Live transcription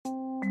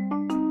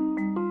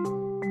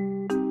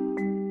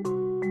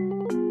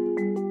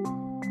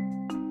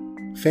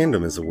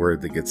Fandom is a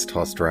word that gets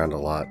tossed around a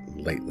lot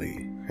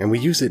lately, and we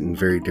use it in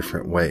very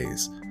different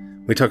ways.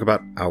 We talk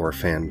about our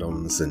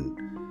fandoms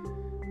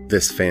and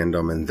this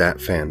fandom and that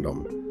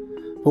fandom.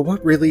 But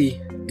what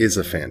really is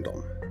a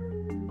fandom?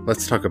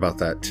 Let's talk about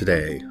that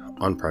today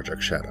on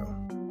Project Shadow.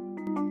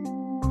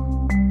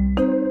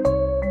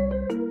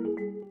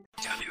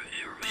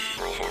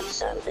 I have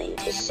something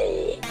to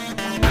say.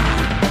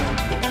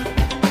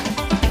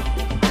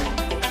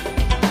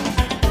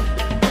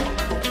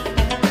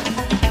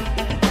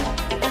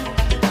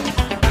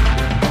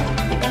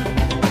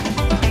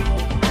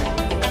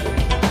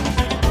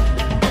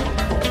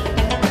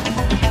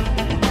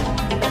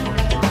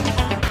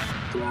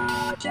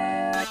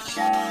 Project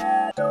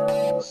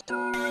Shadow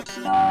starts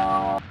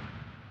now.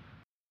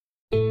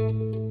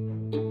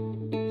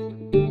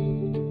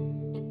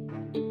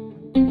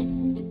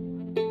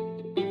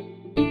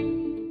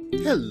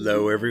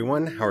 Hello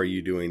everyone, how are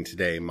you doing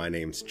today? My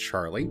name's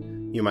Charlie.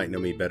 You might know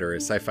me better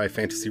as sci-fi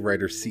fantasy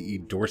writer C.E.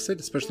 Dorset,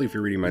 especially if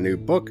you're reading my new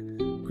book,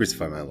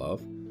 Crucify My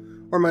Love,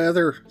 or my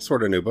other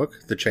sort of new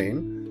book, The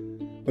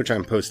Chain, which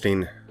I'm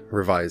posting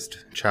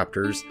revised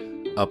chapters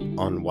up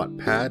on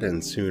Wattpad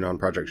and soon on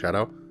Project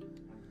Shadow.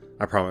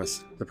 I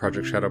promise, the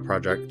Project Shadow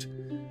project,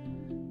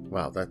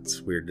 wow,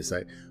 that's weird to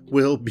say,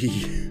 will be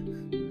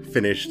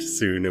finished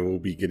soon and we'll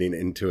be getting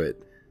into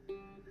it.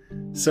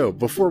 So,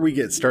 before we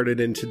get started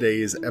in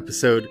today's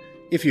episode,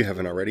 if you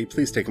haven't already,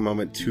 please take a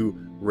moment to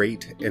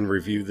rate and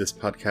review this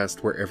podcast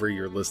wherever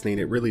you're listening.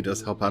 It really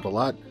does help out a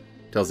lot.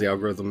 It tells the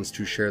algorithms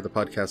to share the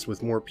podcast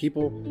with more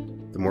people.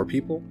 The more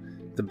people,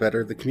 the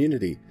better the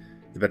community.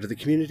 The better the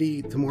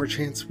community, the more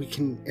chance we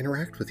can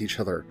interact with each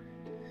other.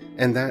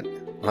 And that,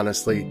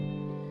 honestly,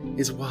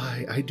 is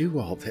why I do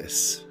all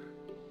this.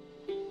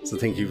 So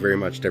thank you very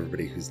much to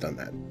everybody who's done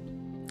that.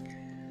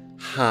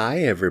 Hi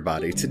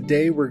everybody,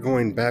 today we're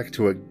going back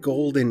to a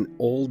golden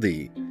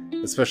oldie,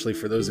 especially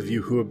for those of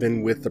you who have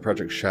been with the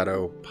Project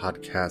Shadow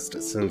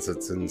podcast since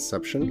its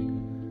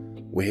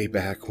inception. Way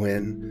back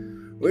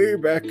when, way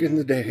back in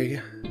the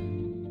day.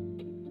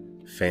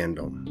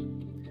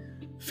 Fandom.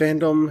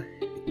 Fandom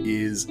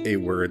is a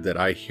word that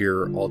I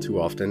hear all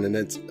too often, and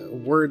it's a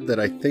word that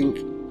I think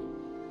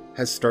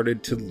has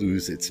started to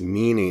lose its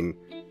meaning,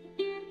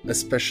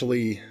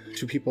 especially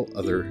to people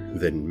other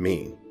than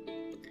me.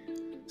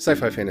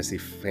 Sci-fi fantasy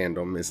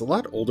fandom is a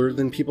lot older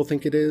than people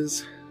think it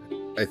is.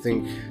 I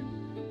think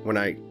when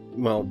I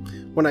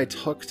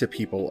talk to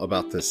people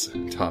about this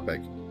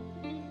topic,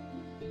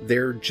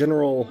 their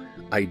general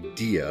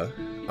idea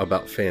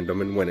about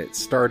fandom and when it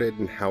started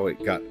and how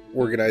it got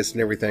organized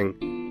and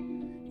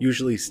everything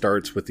usually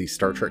starts with the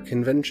Star Trek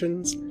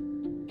conventions.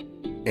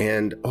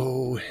 And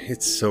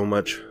it's so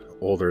much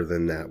older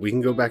than that. We can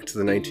go back to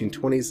the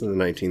 1920s and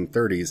the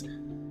 1930s,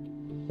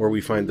 where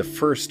we find the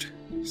first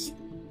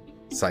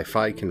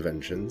sci-fi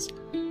conventions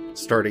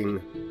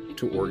starting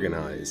to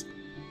organize,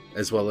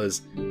 as well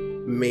as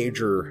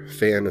major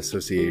fan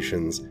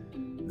associations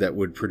that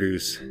would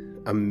produce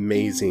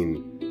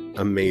amazing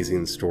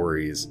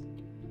stories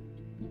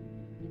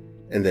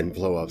and then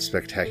blow up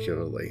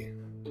spectacularly.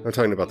 I'm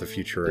talking about the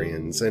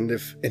Futurians, and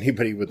if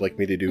anybody would like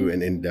me to do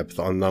an in-depth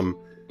on them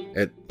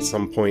at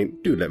some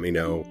point, do let me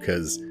know,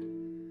 because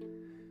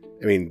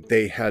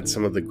they had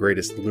some of the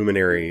greatest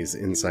luminaries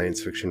in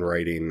science fiction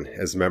writing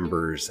as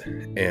members,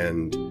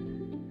 and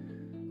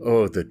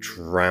the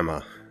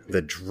drama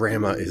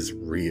is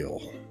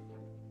real.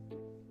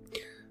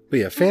 But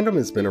yeah, fandom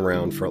has been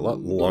around for a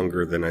lot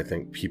longer than I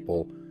think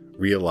people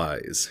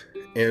realize,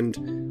 and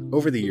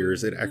over the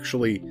years it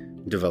actually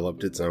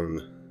developed its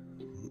own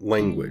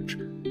language.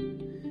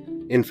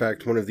 In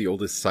fact, one of the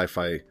oldest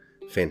sci-fi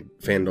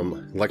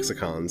fandom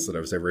lexicons that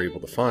I was ever able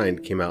to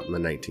find came out in the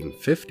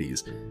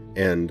 1950s,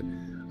 and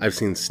I've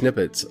seen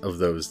snippets of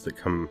those that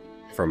come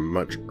from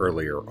much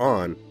earlier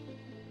on,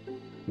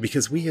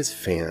 because we as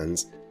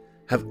fans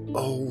have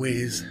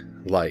always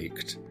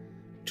liked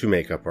to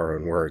make up our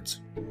own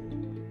words.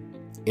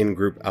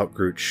 In-group,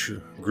 out-group,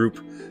 group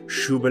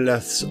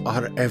shibboleths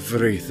are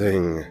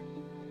everything.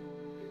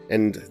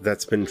 And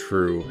that's been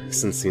true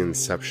since the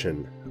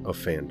inception of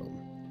fandom.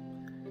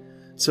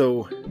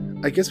 So,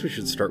 I guess we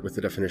should start with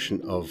the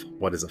definition of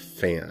what is a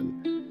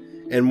fan.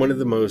 And one of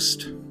the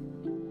most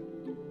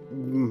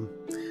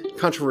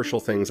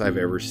controversial things I've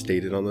ever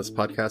stated on this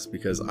podcast,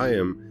 because I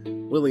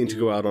am willing to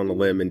go out on a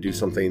limb and do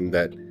something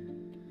that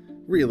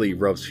really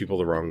rubs people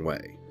the wrong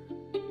way,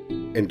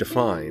 and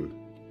define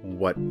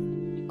what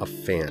a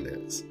fan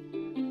is.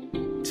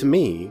 To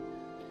me,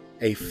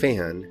 a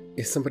fan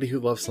is somebody who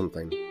loves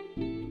something.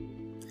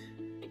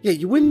 Yeah,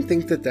 you wouldn't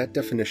think that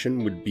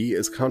definition would be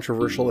as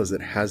controversial as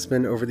it has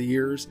been over the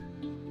years,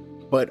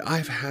 but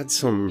I've had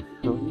some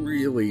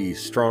really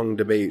strong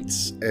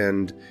debates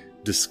and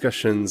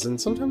discussions,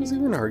 and sometimes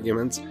even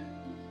arguments,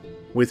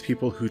 with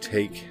people who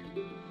take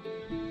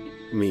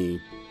me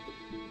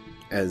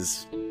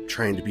as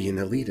trying to be an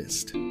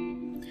elitist.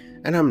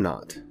 And I'm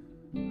not,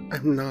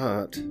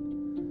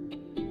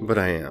 but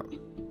I am.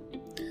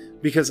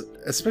 Because,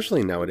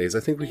 especially nowadays,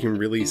 I think we can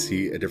really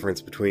see a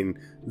difference between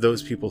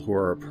those people who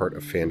are a part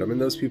of fandom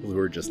and those people who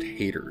are just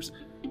haters,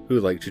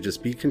 who like to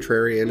just be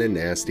contrarian and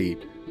nasty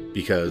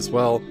because,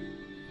 well,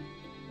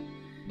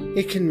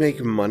 it can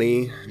make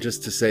money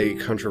just to say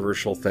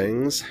controversial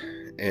things,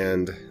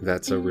 and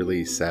that's a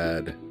really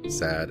sad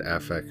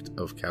aspect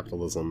of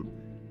capitalism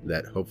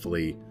that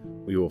hopefully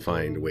we will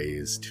find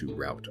ways to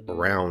route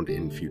around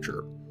in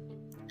future.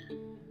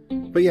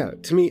 But yeah,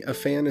 to me, a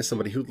fan is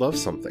somebody who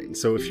loves something.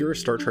 So if you're a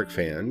Star Trek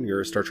fan,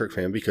 you're a Star Trek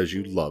fan because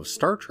you love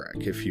Star Trek.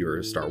 If you're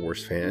a Star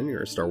Wars fan,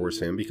 you're a Star Wars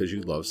fan because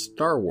you love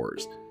Star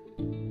Wars.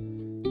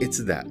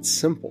 It's that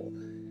simple.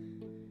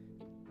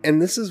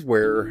 And this is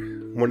where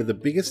one of the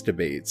biggest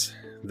debates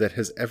that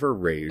has ever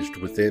raged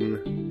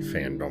within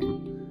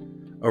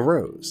fandom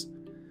arose.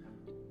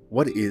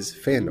 What is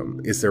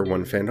fandom? Is there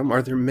one fandom?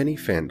 Are there many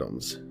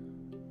fandoms?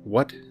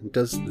 What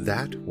does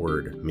that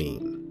word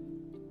mean?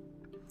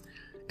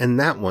 And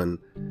that one,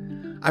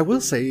 I will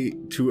say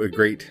to a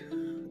great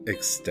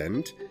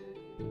extent,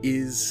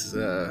 is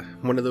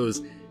one of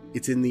those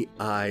it's in the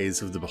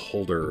eyes of the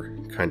beholder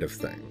kind of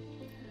thing.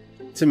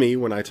 To me,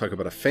 when I talk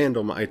about a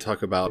fandom, I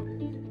talk about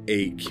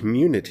a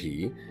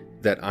community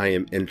that I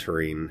am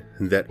entering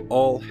that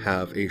all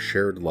have a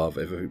shared love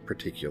of a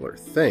particular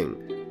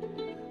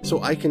thing.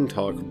 So I can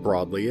talk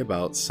broadly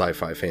about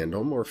sci-fi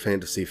fandom, or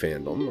fantasy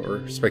fandom,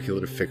 or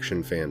speculative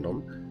fiction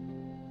fandom,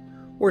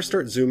 or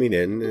start zooming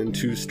in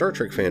into Star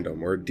Trek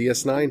fandom, or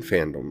DS9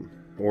 fandom,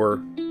 or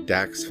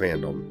Dax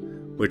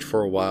fandom, which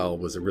for a while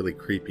was a really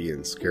creepy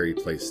and scary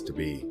place to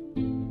be.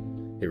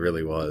 It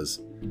really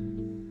was.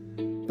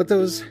 But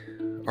those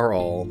are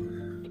all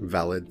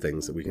valid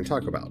things that we can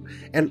talk about.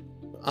 And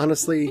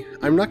honestly,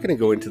 I'm not going to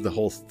go into the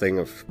whole thing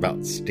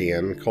about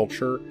stan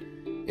culture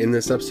in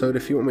this episode.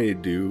 If you want me to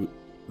do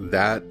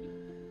that,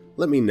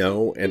 let me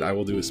know, and I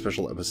will do a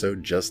special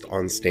episode just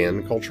on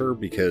stan culture,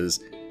 because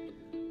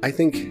I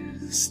think,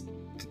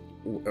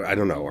 I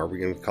don't know, are we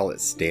going to call it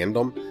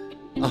standom?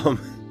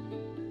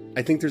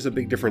 I think there's a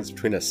big difference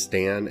between a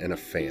stan and a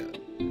fan.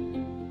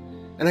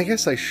 And I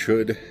guess I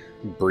should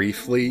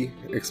briefly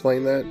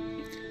explain that.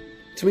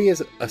 To me,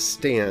 as a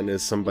stan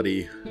is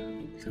somebody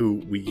who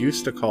we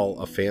used to call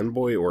a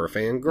fanboy or a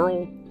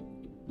fangirl.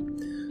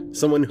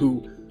 Someone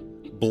who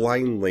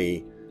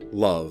blindly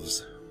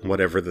loves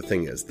whatever the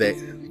thing is.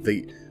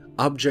 The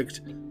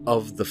object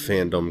of the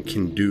fandom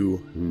can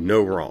do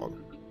no wrong.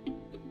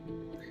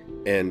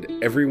 And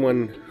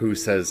everyone who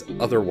says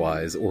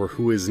otherwise, or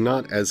who is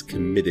not as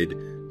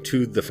committed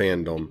to the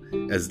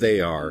fandom as they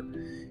are,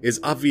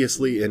 is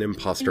obviously an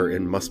imposter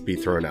and must be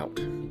thrown out.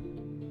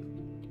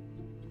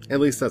 At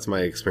least that's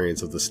my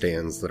experience of the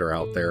stans that are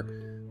out there.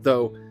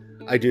 Though,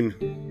 I do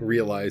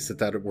realize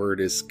that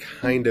word is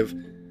kind of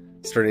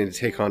starting to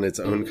take on its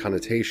own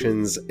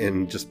connotations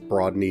and just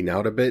broadening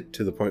out a bit,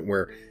 to the point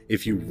where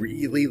if you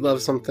really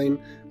love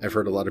something, I've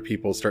heard a lot of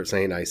people start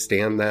saying, I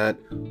stan that,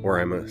 or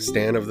I'm a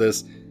stan of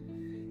this,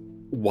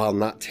 while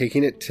not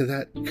taking it to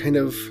that kind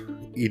of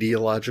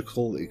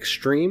ideological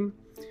extreme.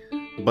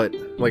 But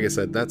like I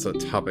said, that's a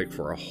topic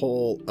for a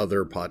whole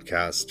other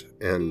podcast,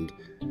 and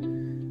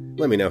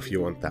let me know if you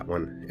want that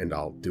one, and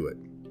I'll do it.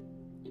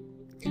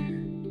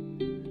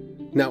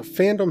 Now,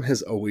 fandom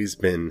has always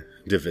been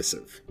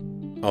divisive.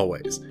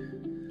 Always.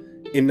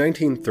 In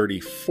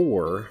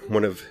 1934,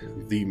 one of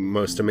the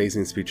most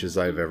amazing speeches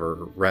I've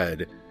ever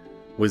read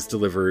was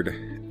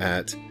delivered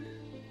at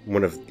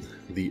one of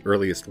the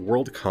earliest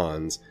World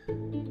Cons,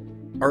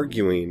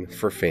 arguing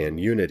for fan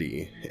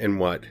unity and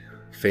what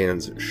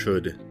fans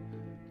should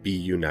be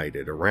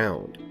united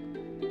around.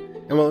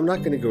 And while I'm not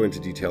going to go into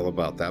detail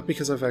about that,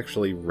 because I've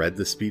actually read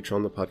the speech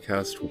on the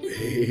podcast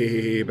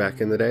way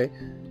back in the day,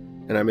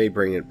 and I may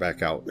bring it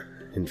back out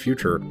in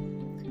future,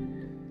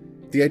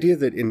 the idea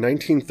that in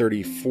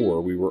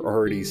 1934 we were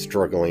already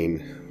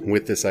struggling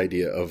with this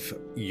idea of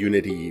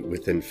unity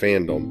within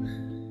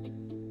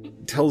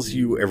fandom tells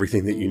you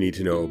everything that you need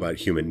to know about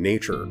human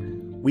nature.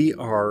 We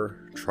are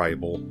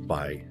tribal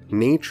by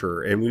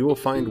nature, and we will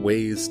find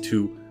ways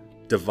to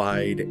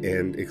divide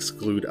and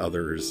exclude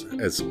others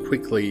as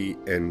quickly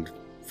and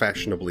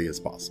fashionably as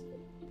possible.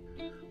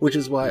 Which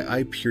is why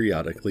I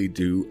periodically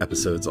do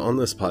episodes on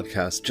this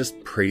podcast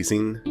just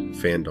praising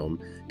fandom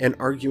and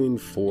arguing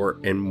for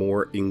a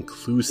more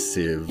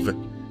inclusive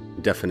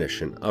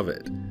definition of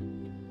it.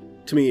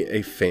 To me,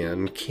 a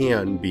fan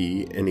can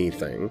be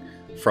anything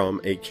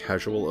from a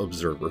casual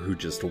observer who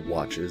just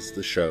watches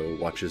the show,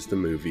 watches the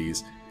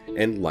movies,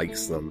 and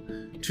likes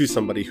them, to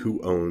somebody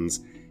who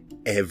owns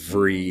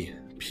every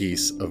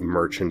piece of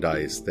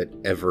merchandise that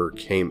ever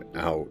came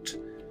out,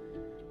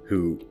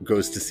 who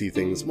goes to see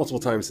things multiple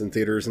times in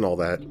theaters and all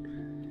that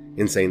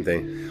insane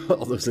thing,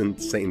 all those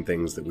insane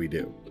things that we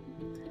do.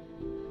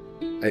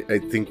 I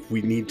think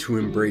we need to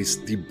embrace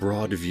the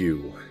broad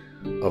view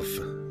of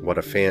what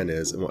a fan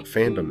is and what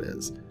fandom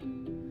is.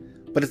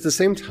 But at the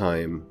same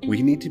time,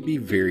 we need to be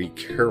very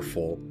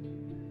careful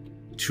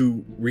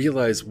to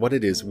realize what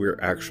it is we're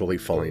actually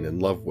falling in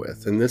love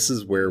with. And this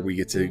is where we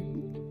get to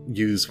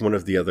use one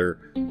of the other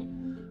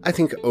I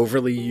think,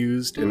 overly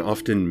used and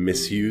often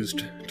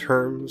misused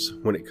terms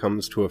when it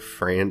comes to a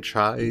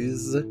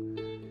franchise,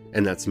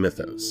 and that's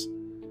mythos.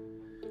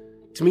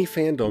 To me,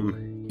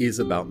 fandom is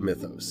about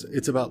mythos.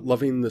 It's about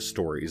loving the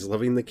stories,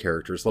 loving the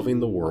characters, loving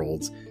the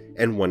worlds,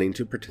 and wanting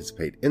to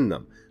participate in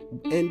them.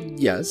 And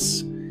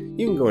yes,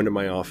 you can go into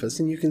my office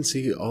and you can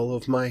see all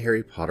of my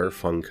Harry Potter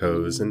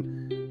Funkos,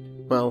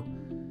 and, well,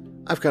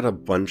 I've got a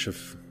bunch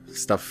of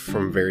stuff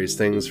from various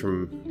things,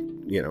 from,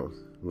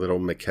 little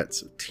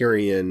maquettes of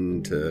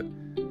Tyrion to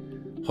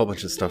a whole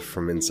bunch of stuff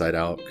from Inside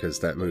Out, because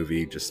that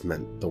movie just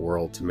meant the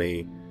world to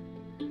me.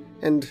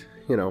 And,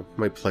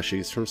 my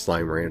plushies from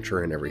Slime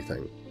Rancher and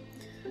everything.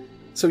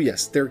 So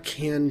yes, there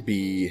can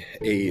be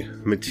a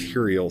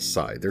material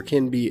side. There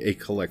can be a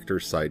collector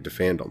side to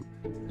fandom.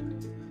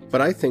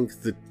 But I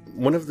think that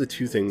one of the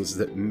two things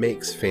that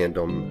makes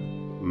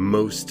fandom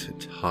most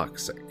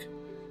toxic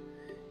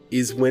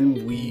is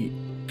when we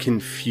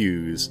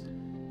confuse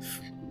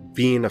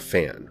being a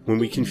fan, when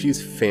we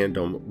confuse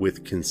fandom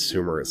with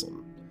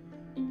consumerism.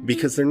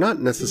 Because they're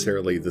not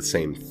necessarily the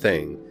same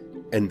thing,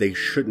 and they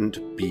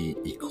shouldn't be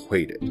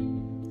equated.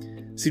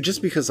 See,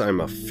 just because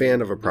I'm a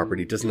fan of a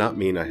property does not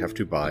mean I have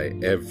to buy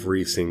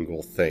every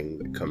single thing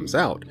that comes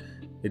out.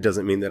 It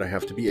doesn't mean that I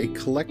have to be a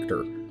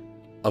collector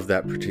of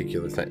that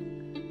particular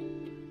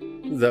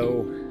thing.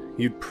 Though,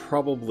 you'd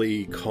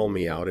probably call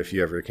me out if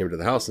you ever came to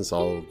the house and saw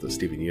all the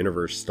Steven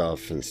Universe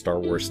stuff and Star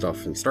Wars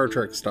stuff and Star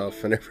Trek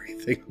stuff and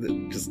everything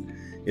that just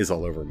is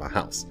all over my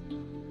house.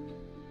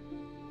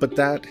 But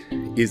that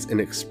is an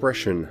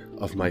expression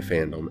of my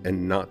fandom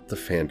and not the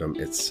fandom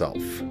itself.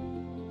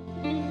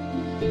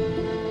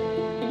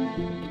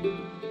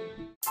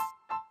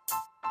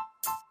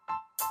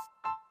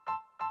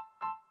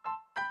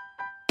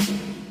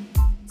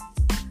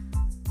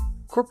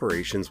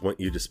 Corporations want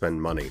you to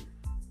spend money.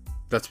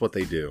 That's what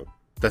they do.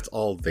 That's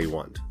all they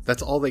want.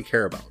 That's all they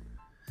care about.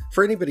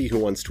 For anybody who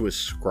wants to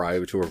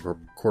ascribe to a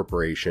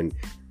corporation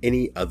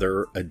any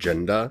other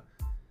agenda,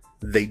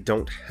 they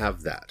don't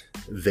have that.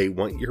 They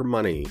want your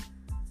money,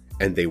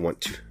 and they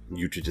want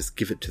you to just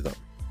give it to them.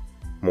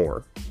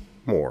 More,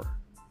 more,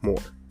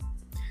 more.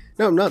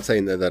 Now, I'm not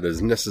saying that that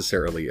is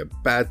necessarily a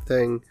bad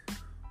thing,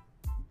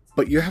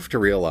 but you have to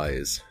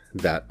realize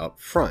that up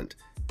front.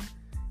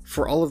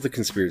 For all of the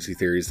conspiracy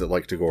theories that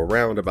like to go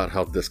around about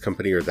how this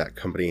company or that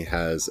company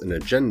has an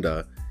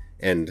agenda,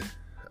 and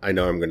I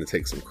know I'm going to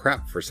take some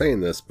crap for saying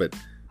this, but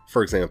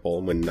for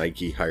example, when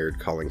Nike hired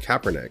Colin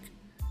Kaepernick,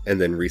 and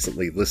then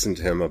recently listened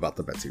to him about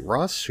the Betsy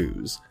Ross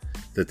shoes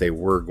that they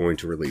were going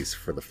to release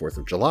for the 4th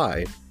of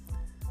July,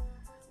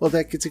 well,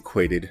 that gets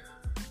equated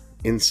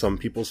in some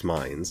people's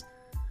minds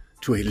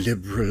to a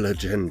liberal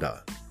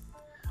agenda.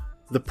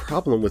 The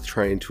problem with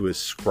trying to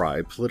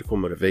ascribe political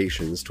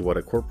motivations to what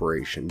a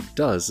corporation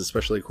does,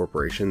 especially a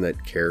corporation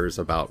that cares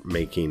about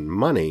making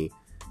money,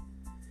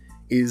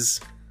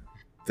 is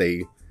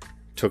they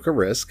took a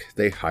risk,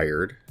 they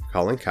hired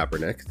Colin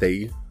Kaepernick,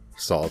 they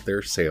saw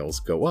their sales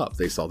go up,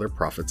 they saw their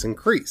profits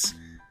increase.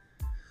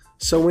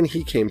 So when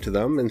he came to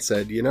them and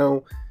said,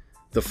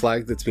 the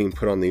flag that's being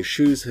put on these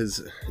shoes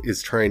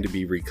is trying to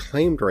be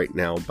reclaimed right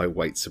now by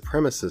white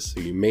supremacists, so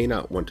you may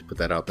not want to put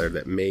that out there,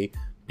 that may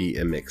be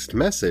a mixed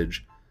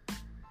message.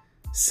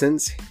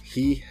 Since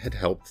he had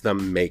helped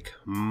them make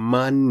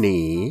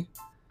money,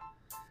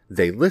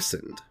 they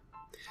listened.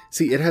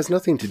 See, it has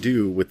nothing to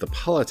do with the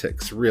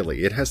politics,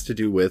 really. It has to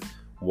do with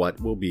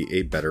what will be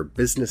a better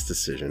business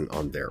decision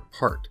on their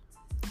part.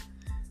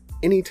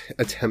 Any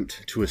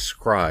attempt to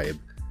ascribe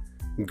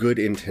good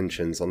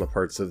intentions on the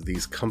parts of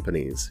these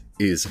companies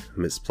is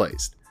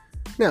misplaced.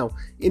 Now,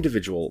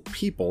 individual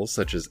people,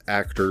 such as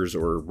actors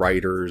or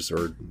writers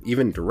or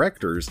even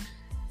directors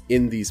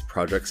in these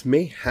projects,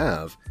 may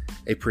have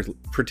a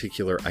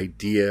particular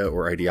idea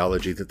or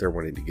ideology that they're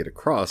wanting to get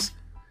across.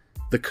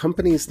 The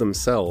companies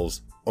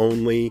themselves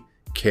only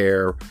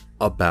care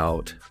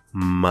about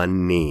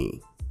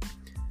money.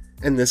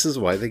 And this is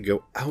why they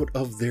go out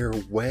of their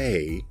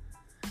way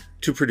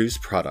to produce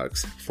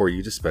products for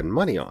you to spend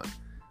money on.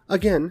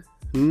 Again,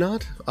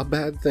 not a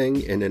bad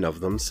thing in and of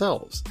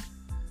themselves.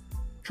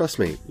 Trust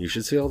me, you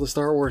should see all the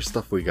Star Wars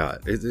stuff we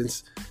got.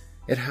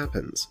 It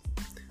happens.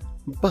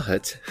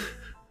 But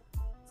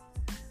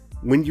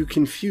when you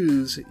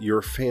confuse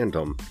your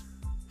fandom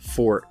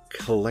for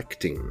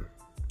collecting,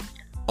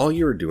 all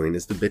you're doing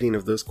is the bidding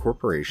of those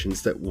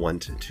corporations that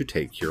want to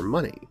take your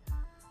money.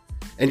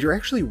 And you're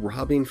actually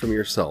robbing from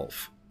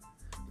yourself.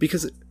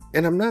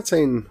 And I'm not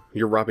saying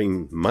you're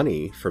robbing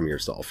money from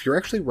yourself. You're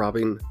actually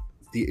robbing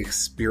the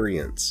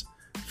experience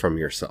from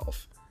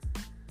yourself.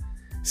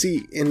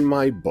 See, in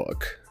my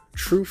book,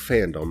 true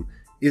fandom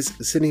is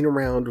sitting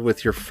around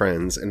with your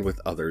friends and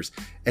with others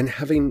and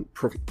having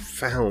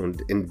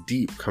profound and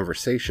deep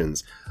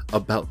conversations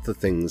about the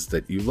things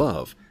that you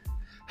love.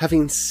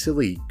 Having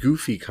silly,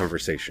 goofy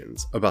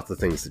conversations about the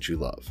things that you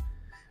love.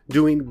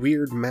 Doing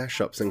weird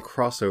mashups and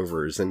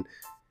crossovers and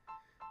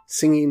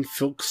singing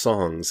folk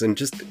songs and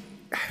just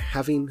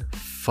having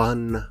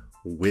fun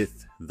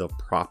with the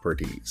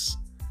properties.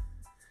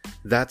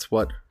 That's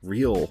what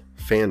real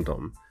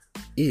fandom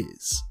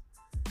is.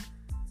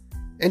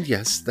 And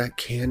yes, that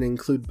can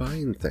include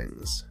buying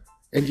things.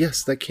 And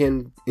yes, that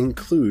can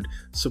include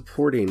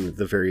supporting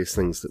the various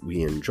things that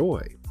we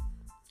enjoy.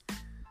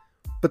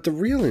 But the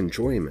real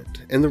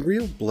enjoyment and the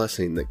real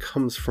blessing that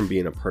comes from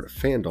being a part of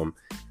fandom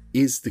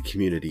is the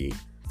community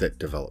that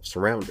develops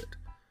around it.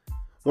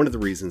 One of the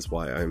reasons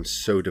why I'm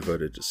so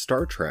devoted to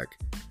Star Trek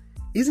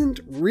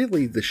isn't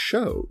really the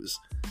shows.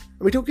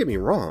 I mean, don't get me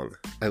wrong.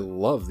 I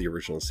love the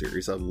original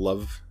series. I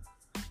love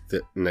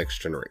the Next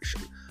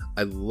Generation.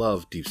 I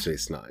love Deep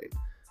Space Nine.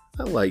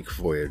 I like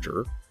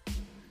Voyager.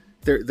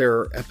 There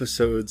are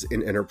episodes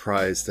in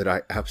Enterprise that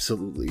I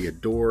absolutely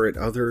adore, and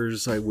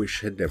others I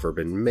wish had never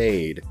been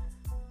made.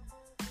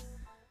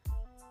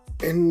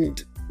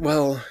 And,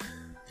 well,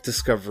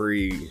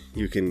 Discovery,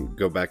 you can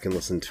go back and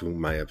listen to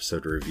my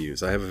episode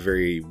reviews. I have a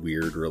very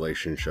weird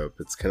relationship.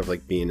 It's kind of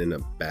like being in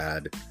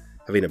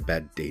having a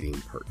bad dating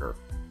partner.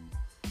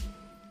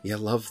 You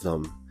love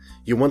them.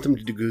 You want them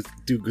to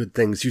do good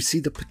things. You see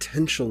the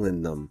potential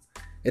in them.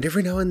 And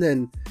every now and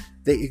then,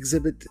 they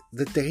exhibit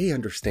that they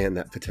understand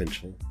that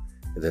potential.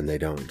 And then they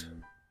don't.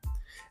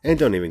 And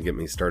don't even get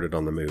me started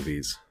on the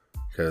movies,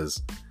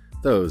 because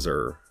those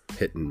are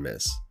hit and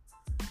miss.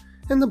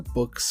 And the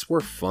books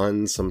were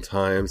fun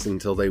sometimes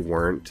until they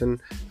weren't, and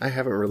I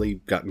haven't really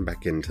gotten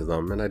back into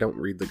them, and I don't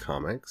read the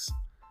comics.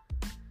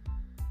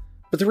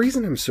 But the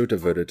reason I'm so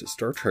devoted to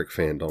Star Trek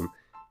fandom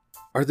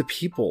are the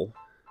people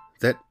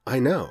that I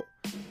know.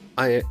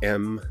 I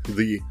am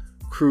the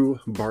crew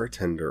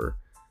bartender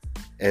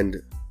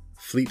and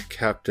fleet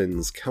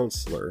captain's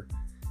counselor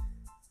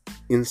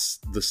in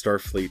the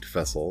Starfleet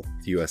vessel,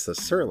 the USS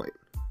Sterling.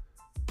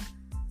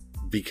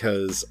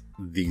 Because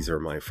these are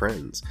my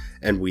friends,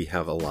 and we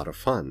have a lot of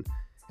fun,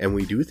 and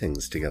we do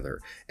things together,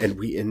 and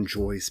we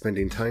enjoy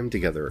spending time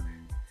together,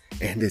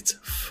 and it's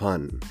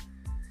fun.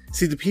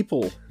 See, the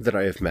people that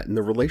I have met and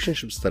the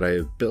relationships that I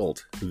have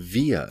built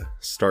via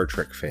Star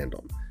Trek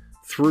fandom,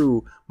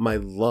 through my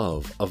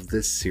love of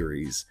this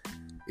series,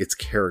 its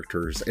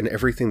characters, and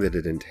everything that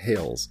it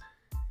entails,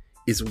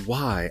 is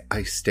why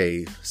I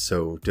stay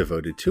so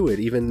devoted to it,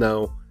 even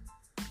though,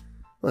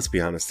 let's be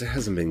honest, it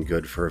hasn't been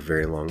good for a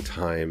very long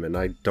time, and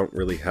I don't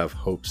really have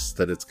hopes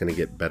that it's going to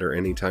get better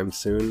anytime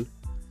soon.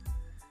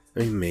 I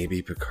mean,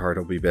 maybe Picard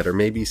will be better,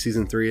 maybe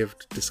Season 3 of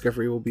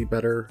Discovery will be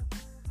better.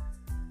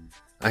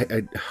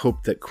 I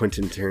hope that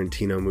Quentin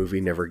Tarantino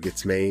movie never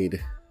gets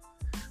made.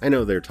 I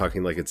know they're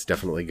talking like it's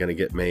definitely going to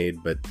get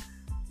made, but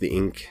the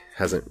ink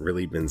hasn't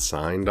really been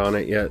signed on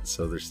it yet,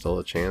 so there's still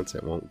a chance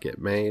it won't get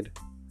made.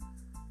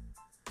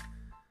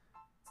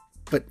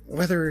 But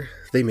whether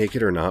they make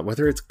it or not,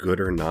 whether it's good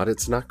or not,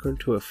 it's not going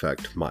to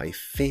affect my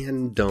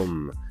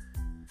fandom.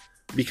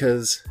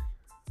 Because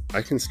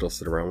I can still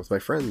sit around with my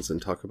friends and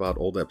talk about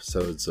old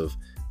episodes of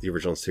the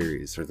original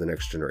series, or the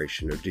Next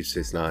Generation, or Deep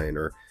Space Nine,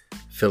 or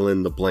fill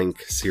in the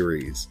blank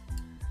series.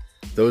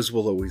 Those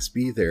will always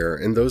be there,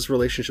 and those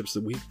relationships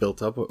that we've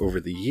built up over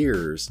the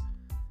years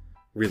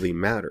really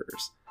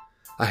matters.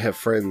 I have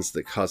friends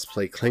that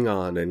cosplay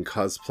Klingon and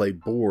cosplay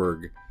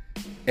Borg,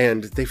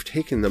 and they've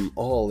taken them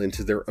all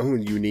into their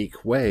own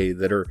unique way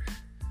that are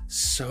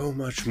so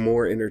much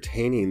more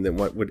entertaining than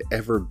what would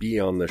ever be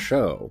on the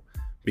show.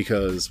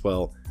 Because,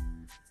 well,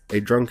 a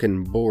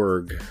drunken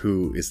Borg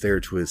who is there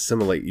to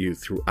assimilate you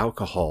through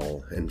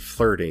alcohol and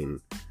flirting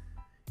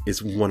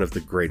is one of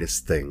the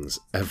greatest things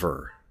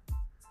ever.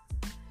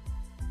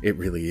 It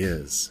really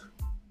is.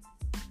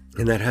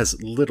 And that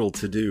has little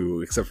to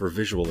do, except for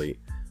visually,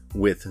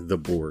 with the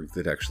Borg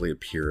that actually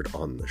appeared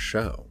on the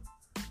show.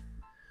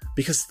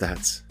 Because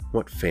that's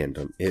what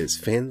fandom is.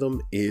 Fandom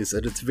is,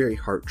 at its very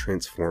heart,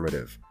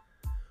 transformative.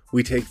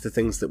 We take the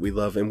things that we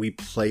love and we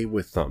play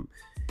with them.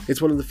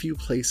 It's one of the few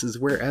places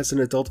where, as an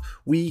adult,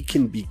 we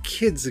can be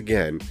kids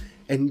again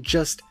and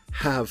just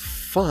have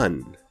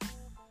fun.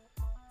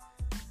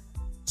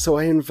 So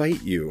I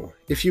invite you,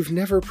 if you've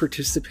never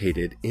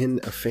participated in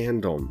a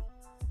fandom,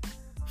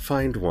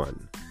 find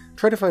one.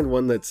 Try to find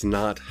one that's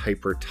not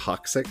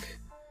hyper-toxic.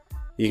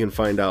 You can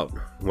find out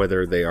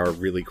whether they are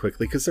really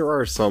quickly, because there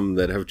are some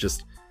that have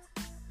just...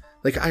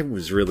 Like, I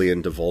was really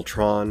into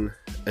Voltron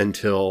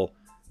until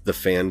the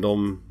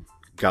fandom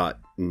got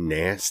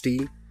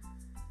nasty.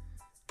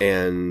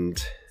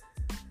 And,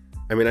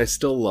 I mean, I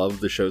still love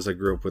the shows I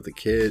grew up with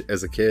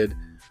as a kid,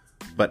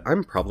 but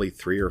I'm probably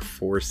 3 or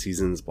 4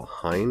 seasons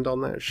behind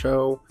on that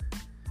show,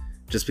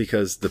 just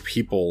because the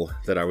people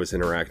that I was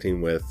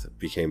interacting with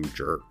became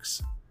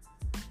jerks.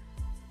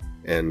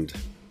 And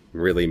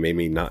really made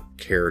me not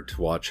care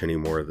to watch any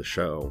more of the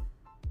show,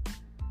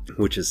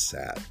 which is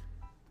sad.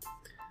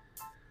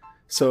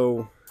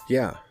 So,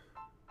 yeah,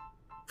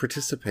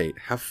 participate,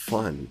 have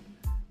fun,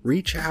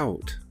 reach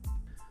out,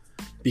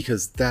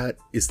 because that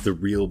is the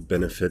real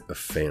benefit of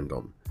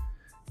fandom.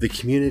 The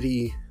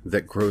community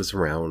that grows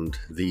around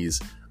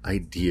these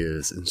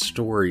ideas and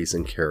stories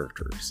and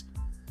characters.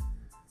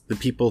 The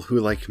people who,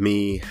 like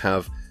me,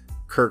 have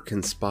Kirk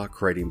and Spock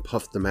writing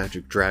Puff the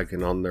Magic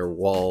Dragon on their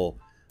wall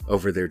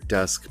over their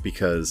desk,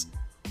 because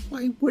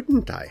why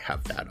wouldn't I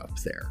have that up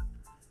there?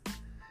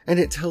 And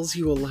it tells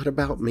you a lot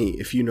about me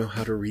if you know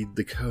how to read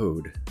the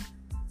code.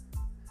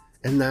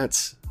 And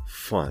that's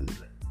fun.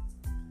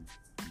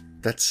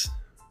 That's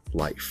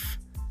life.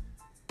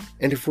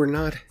 And if we're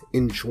not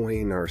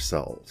enjoying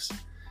ourselves,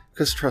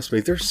 because trust me,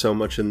 there's so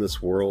much in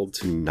this world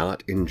to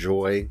not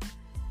enjoy,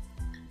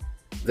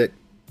 that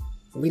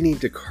we need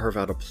to carve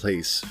out a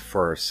place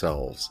for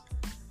ourselves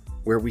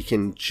where we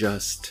can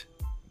just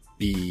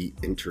be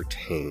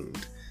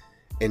entertained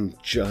and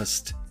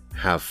just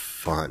have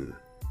fun.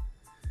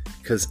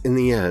 Because in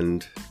the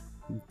end,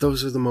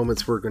 those are the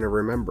moments we're going to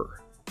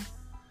remember.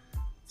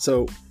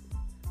 So,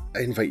 I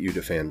invite you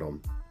to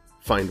Fandom.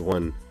 Find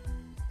one,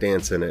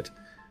 dance in it.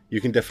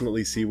 You can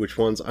definitely see which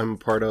ones I'm a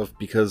part of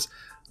because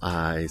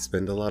I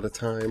spend a lot of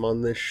time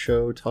on this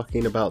show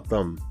talking about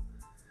them.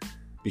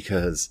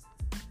 Because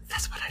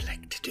that's what I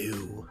like to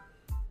do.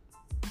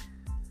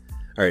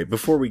 Alright,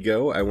 before we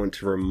go, I want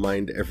to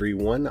remind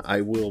everyone I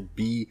will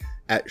be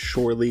at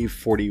Shore Leave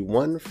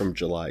 41 from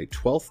July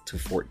 12th to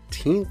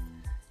 14th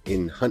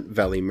in Hunt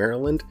Valley,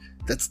 Maryland.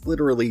 That's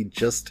literally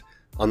just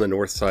on the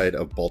north side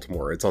of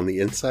Baltimore. It's on the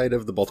inside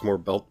of the Baltimore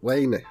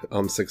Beltway,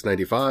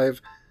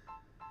 695.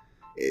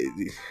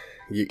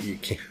 You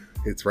can't,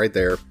 it's right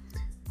there.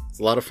 It's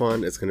a lot of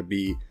fun. It's going to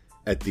be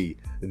at the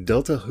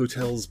Delta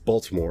Hotels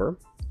Baltimore,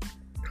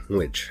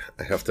 which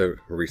I have to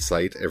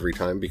recite every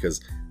time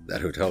because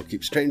that hotel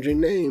keeps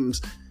changing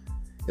names.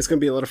 It's going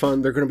to be a lot of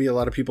fun. There are going to be a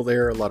lot of people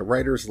there, a lot of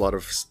writers, a lot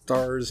of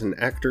stars and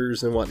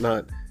actors and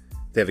whatnot.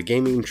 They have a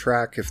gaming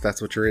track if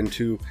that's what you're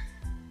into.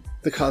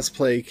 The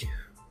cosplay,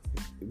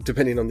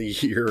 depending on the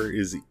year,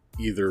 is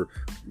either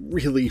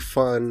really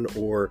fun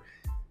or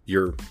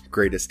your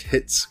greatest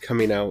hits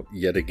coming out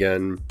yet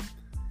again.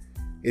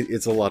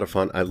 It's a lot of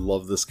fun. I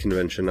love this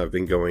convention. I've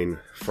been going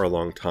for a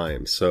long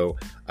time. So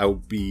I'll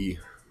be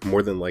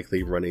more than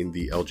likely running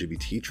the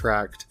LGBT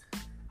tract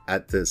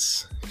at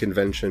this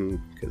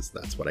convention because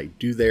that's what I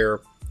do there.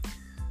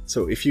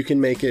 So if you can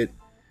make it,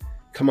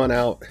 come on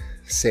out,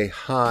 say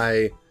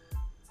hi,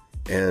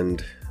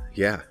 and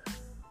yeah,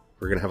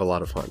 we're going to have a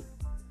lot of fun.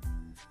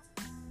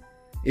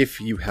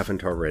 If you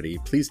haven't already,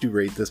 please do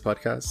rate this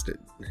podcast. It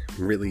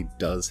really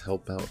does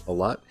help out a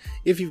lot.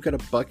 If you've got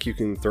a buck you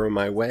can throw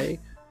my way,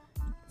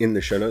 in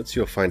the show notes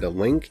you'll find a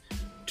link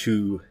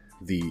to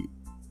the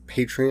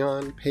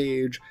Patreon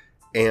page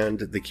and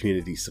the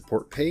community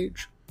support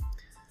page.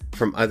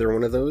 From either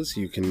one of those,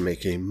 you can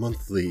make a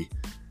monthly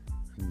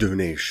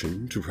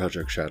donation to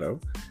Project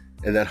Shadow,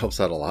 and that helps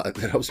out a lot.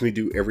 That helps me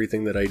do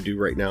everything that I do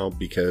right now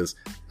because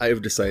I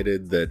have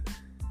decided that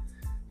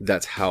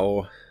that's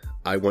how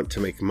I want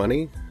to make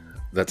money.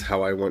 That's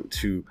how I want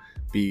to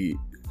be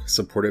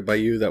supported by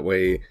you. That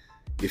way,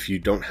 if you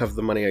don't have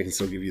the money, I can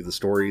still give you the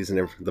stories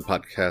and the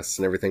podcasts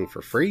and everything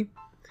for free.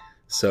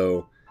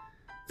 So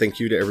thank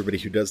you to everybody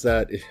who does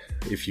that.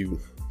 If you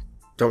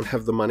don't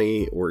have the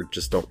money or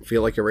just don't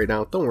feel like it right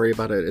now, don't worry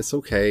about it. It's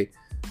okay.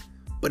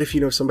 But if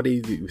you know somebody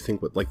that you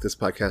think would like this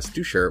podcast,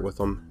 do share it with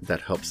them.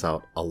 That helps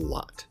out a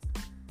lot.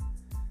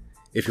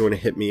 If you want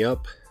to hit me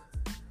up,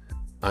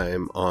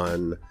 I'm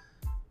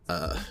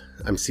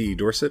CE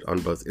Dorset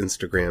on both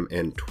Instagram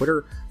and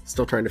Twitter.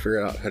 Still trying to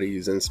figure out how to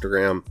use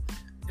Instagram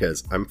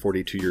because I'm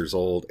 42 years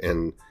old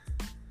and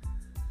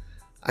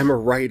I'm a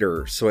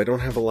writer, so I don't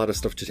have a lot of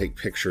stuff to take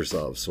pictures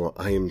of, so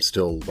I am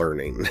still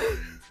learning.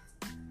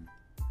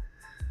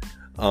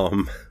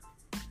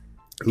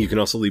 You can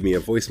also leave me a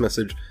voice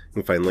message. You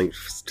can find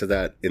links to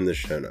that in the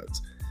show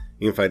notes.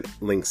 You can find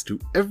links to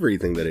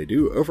everything that I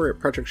do over at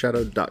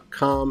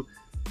projectshadow.com,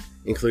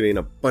 including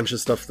a bunch of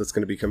stuff that's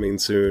going to be coming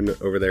soon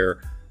over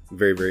there.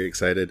 Very, very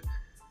excited.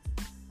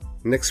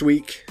 Next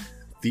week,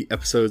 the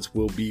episodes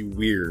will be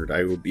weird.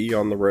 I will be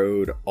on the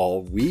road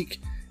all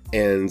week,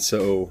 and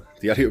so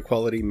the audio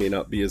quality may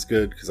not be as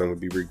good because I'm going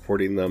to be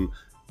recording them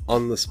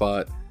on the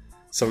spot,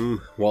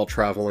 some while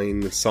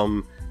traveling,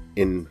 some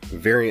in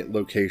variant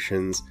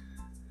locations.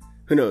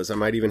 Who knows, I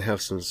might even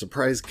have some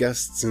surprise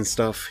guests and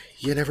stuff.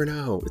 You never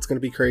know. It's going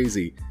to be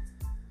crazy.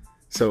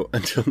 So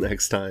until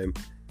next time,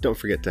 don't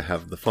forget to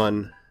have the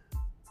fun.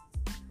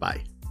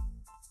 Bye.